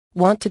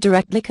Want to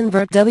directly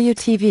convert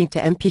WTV to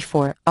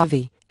MP4,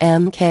 AVI,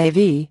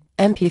 MKV,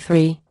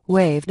 MP3,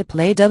 WAV to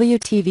play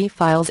WTV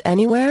files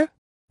anywhere?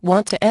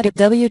 Want to edit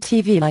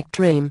WTV like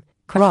trim,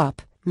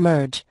 crop,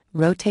 merge,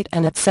 rotate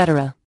and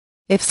etc.?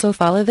 If so,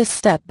 follow this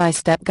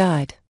step-by-step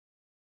guide.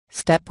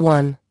 Step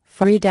 1.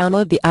 Free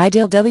download the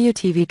Ideal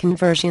WTV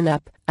conversion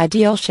app,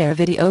 Ideal Share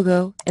Video.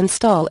 Go,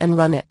 install and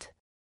run it.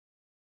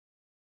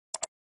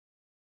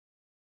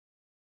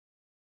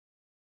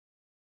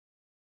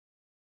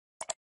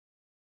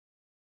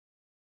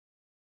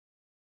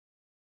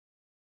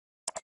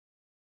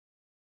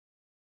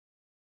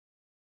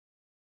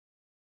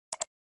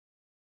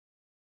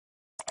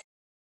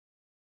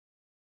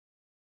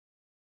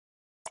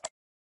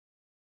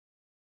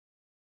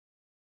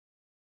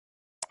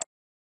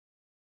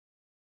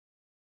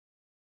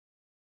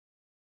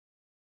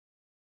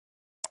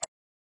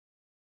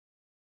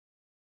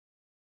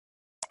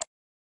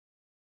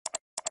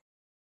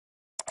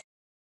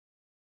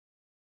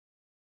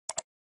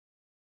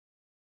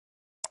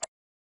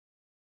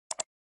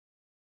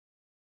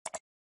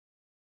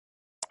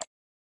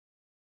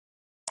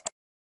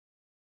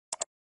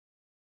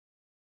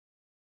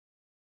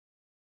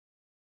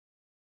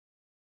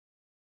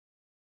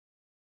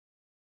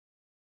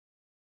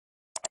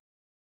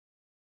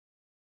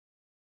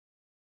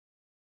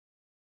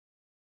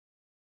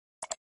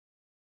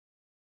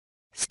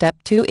 Step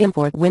 2.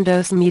 Import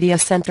Windows Media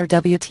Center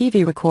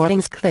WTV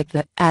Recordings. Click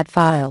the Add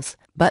Files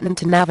button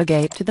to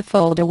navigate to the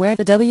folder where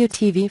the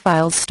WTV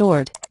files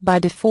stored. By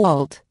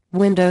default,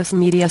 Windows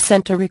Media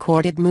Center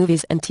recorded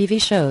movies and TV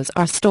shows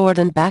are stored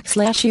in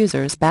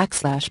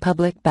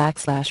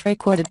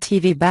 /users/public/recorded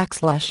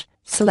TV/.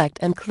 Select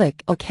and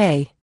click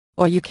OK.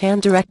 Or you can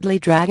directly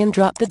drag and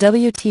drop the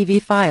WTV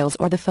files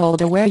or the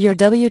folder where your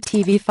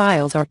WTV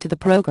files are to the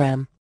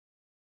program.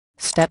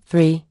 Step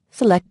 3.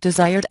 Select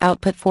desired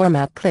output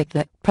format. Click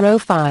the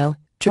Profile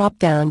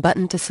drop-down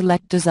button to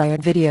select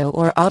desired video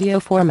or audio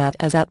format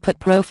as output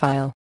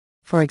profile.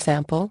 For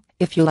example,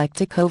 if you like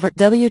to convert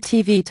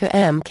WTV to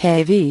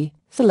MKV,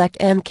 select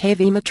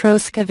MKV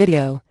Matroska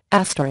Video,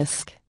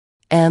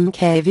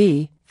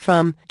 *MKV,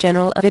 from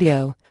General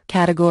Video,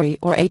 category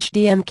or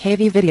HD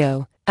MKV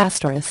Video,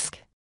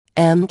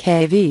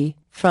 *MKV,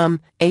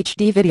 from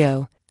HD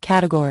Video,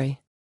 category.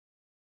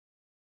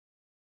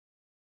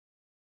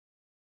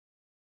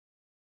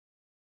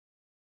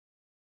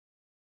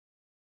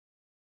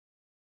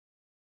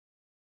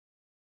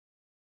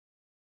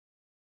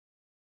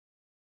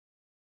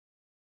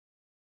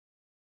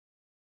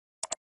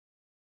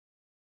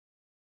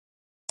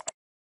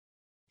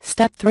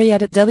 Step 3.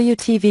 Edit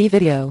WTV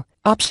video,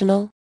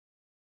 optional.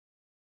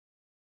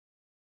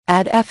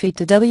 Add AVI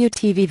to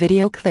WTV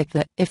video. Click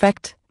the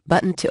Effect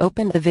button to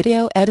open the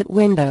video edit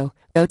window.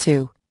 Go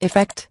to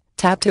Effect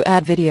tab to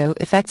add video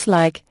effects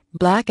like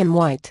black and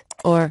white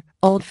or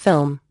old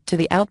film to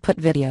the output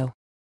video.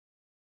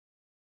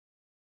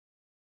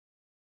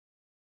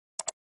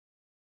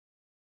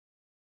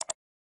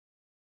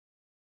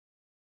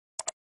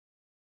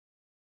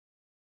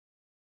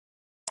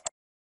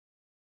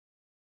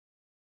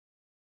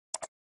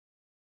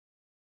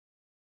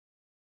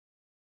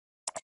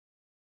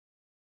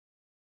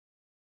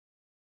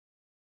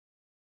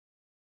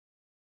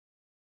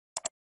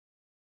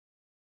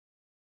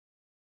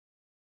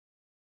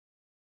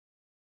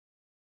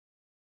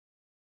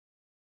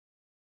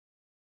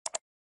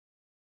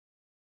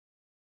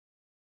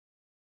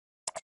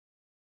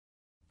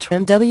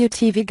 Trim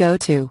WTV. Go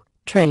to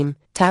Trim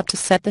tab to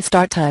set the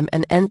start time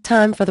and end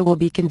time for the will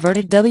be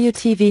converted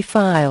WTV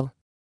file.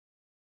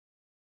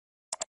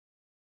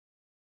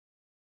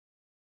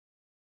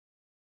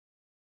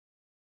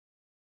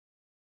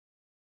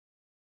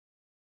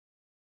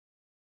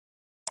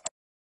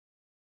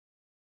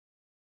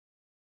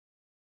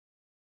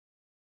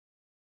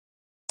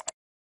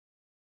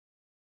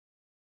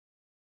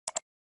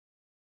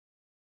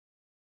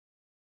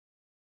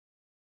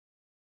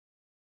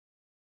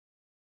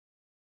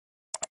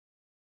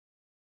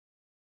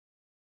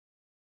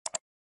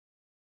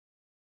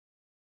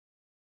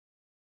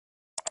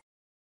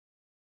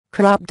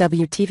 Crop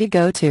WTV.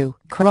 Go to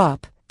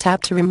Crop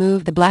tab to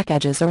remove the black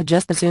edges or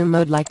adjust the zoom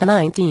mode like the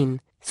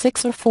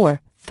 19:6 or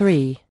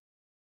 4:3.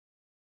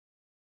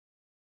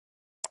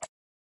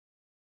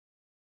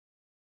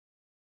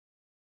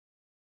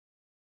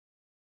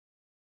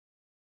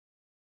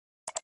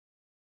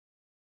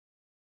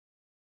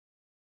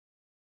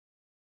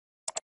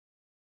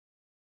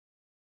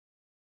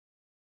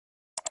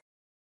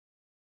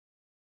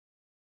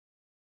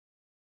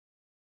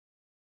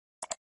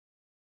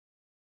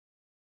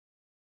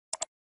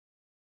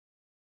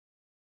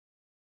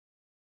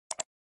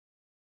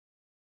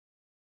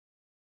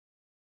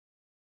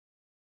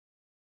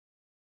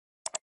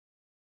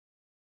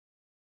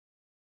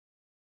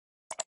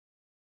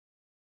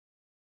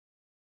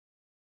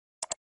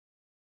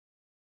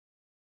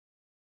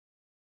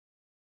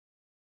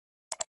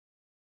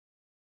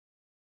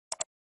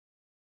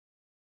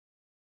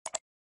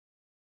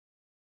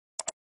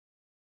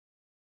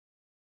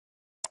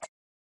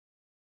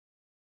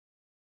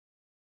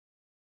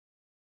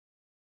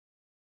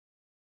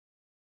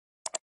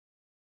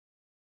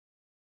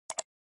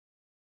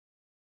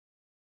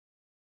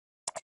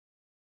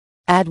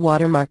 Add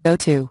watermark. Go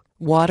to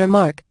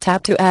Watermark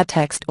tab to add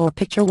text or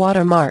picture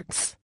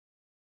watermarks.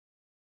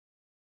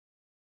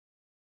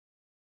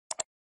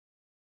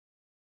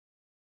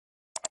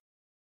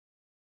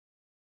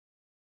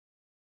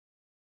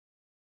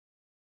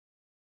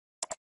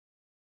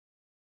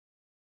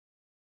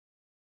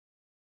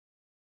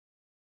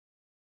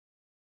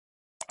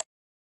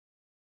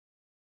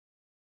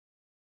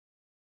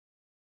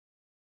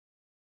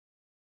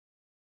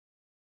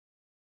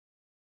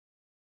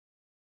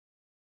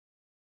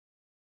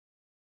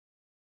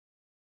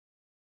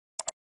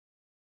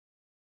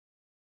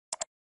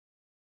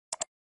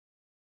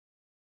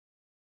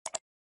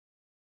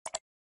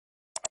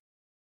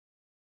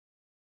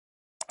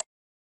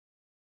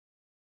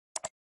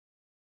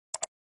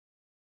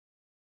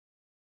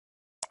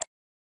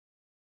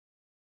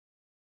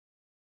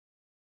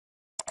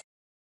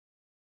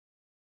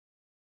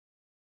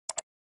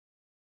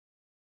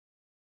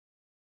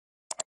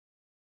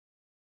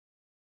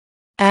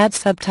 Add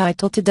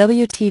subtitle to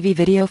WTV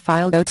video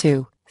file. Go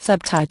to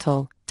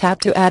Subtitle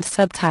tab to add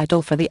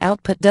subtitle for the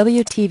output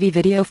WTV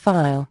video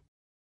file.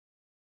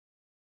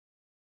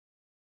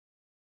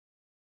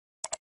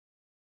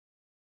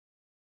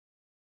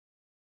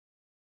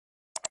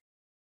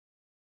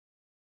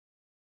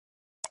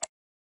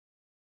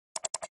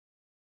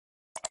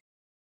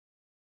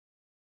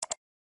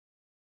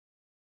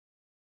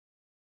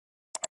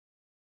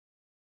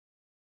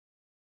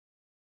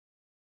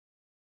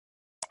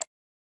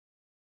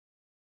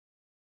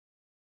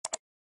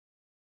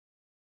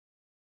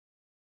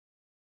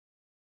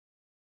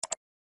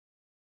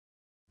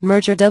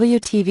 Merge your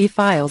WTV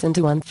files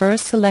into one.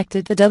 First select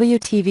the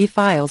WTV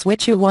files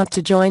which you want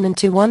to join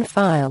into one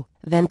file,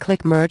 then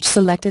click Merge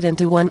selected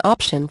into one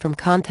option from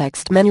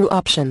context menu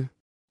option.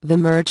 The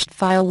merged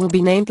file will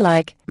be named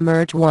like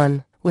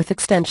Merge1 with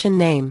extension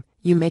name.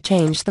 You may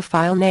change the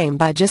file name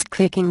by just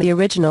clicking the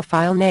original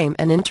file name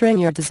and entering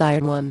your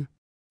desired one.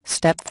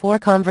 Step 4.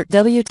 Convert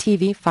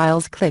WTV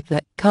files. Click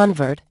the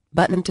Convert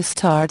button to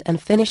start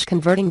and finish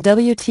converting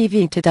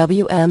WTV to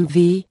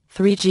WMV,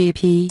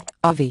 3GP,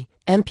 AVI,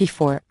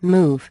 MP4,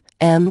 MOV,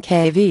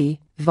 MKV,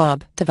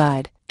 VOB,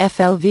 Divide,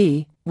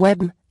 FLV,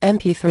 WebM,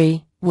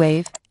 MP3,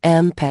 WAV,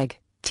 MPEG,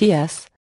 TS,